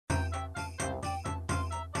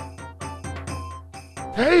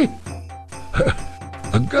Hey?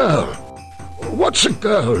 A girl? What's a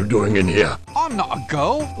girl doing in here? I'm not a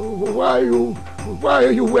girl. Why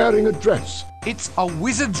are you wearing a dress? It's a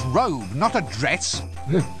wizard's robe, not a dress.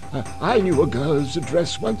 I knew a girl's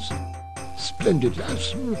dress once. Splendid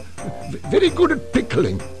lass. Very good at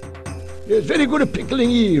pickling. Yes, very good at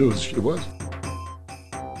pickling eels, she was.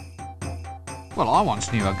 Well, I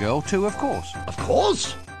once knew a girl too, of course. Of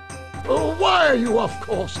course? Oh, why are you of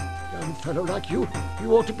course? Young fellow like you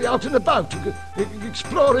ought to be out and about,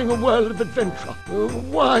 exploring a world of adventure.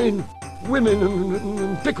 Wine, women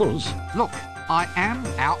and pickles. Look, I am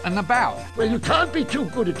out and about. Well, you can't be too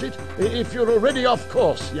good at it if you're already off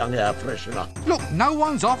course, young air freshener. Look, no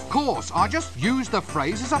one's off course. I just used the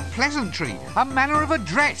phrase as a pleasantry, a manner of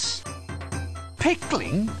address.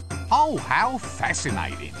 Pickling? Oh, how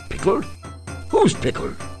fascinating. Pickled? Who's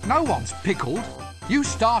pickled? No one's pickled. You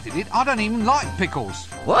started it. I don't even like pickles.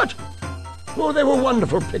 What? Oh, they were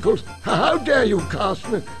wonderful pickles. How dare you cast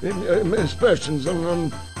aspersions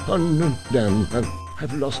on damn,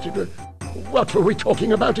 I've lost it. What were we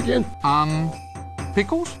talking about again?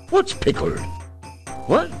 Pickles? What's pickled?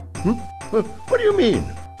 What? What do you mean?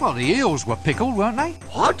 Well, the eels were pickled, weren't they?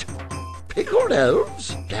 What? Pickled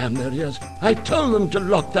elves? Damn their ears. I told them to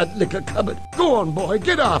lock that liquor cupboard. Go on, boy,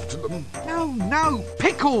 get after them. No,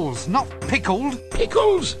 pickles, not pickled.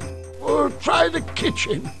 Pickles? Oh, try the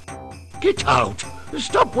kitchen. Get out.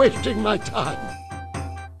 Stop wasting my time.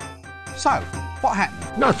 So, what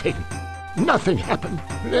happened? Nothing happened.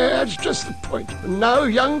 That's just the point. Now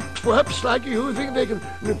young twerps like you think they can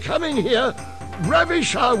come in here,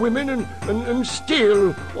 ravish our women and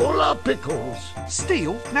steal all our pickles.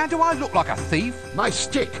 Steal? Now do I look like a thief? My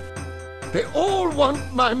stick. They all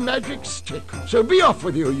want my magic stick. So be off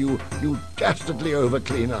with you, you dastardly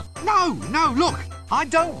overcleaner. No, look. I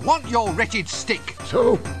don't want your wretched stick.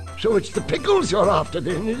 So it's the pickles you're after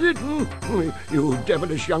then, is it? You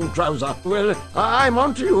devilish young trouser. Well, I'm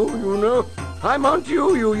onto you, you know. I'm onto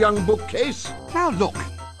you, you young bookcase. Now look,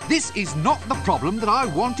 this is not the problem that I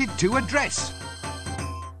wanted to address.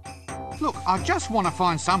 Look, I just want to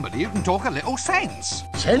find somebody who can talk a little sense.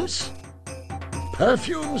 Sense?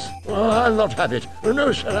 Perfumes? Oh, I'll not have it.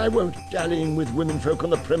 No, sir, I won't. Dallying with womenfolk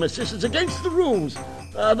on the premises is against the rules.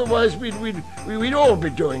 Otherwise, we'd all be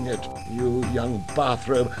doing it. You young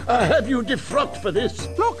bathrobe. Have you defrocked for this?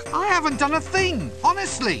 Look, I haven't done a thing,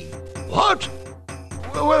 honestly. What?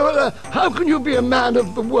 Well, how can you be a man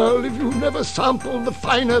of the world if you never sampled the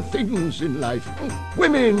finer things in life?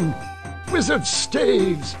 Women, wizard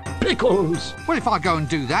staves, pickles. Well, if I go and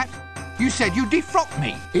do that, you said you defrocked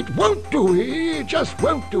me. It won't do. It just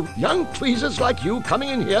won't do. Young tweezers like you coming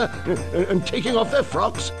in here and taking off their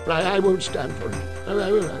frocks, I won't stand for it.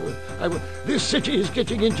 I will. This city is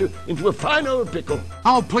getting into a fine old pickle.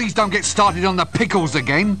 Oh, please don't get started on the pickles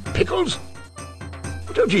again. Pickles?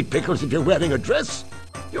 Don't eat pickles if you're wearing a dress.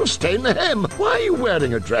 You'll stain the hem. Why are you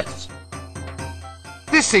wearing a dress?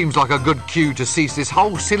 This seems like a good cue to cease this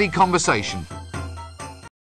whole silly conversation.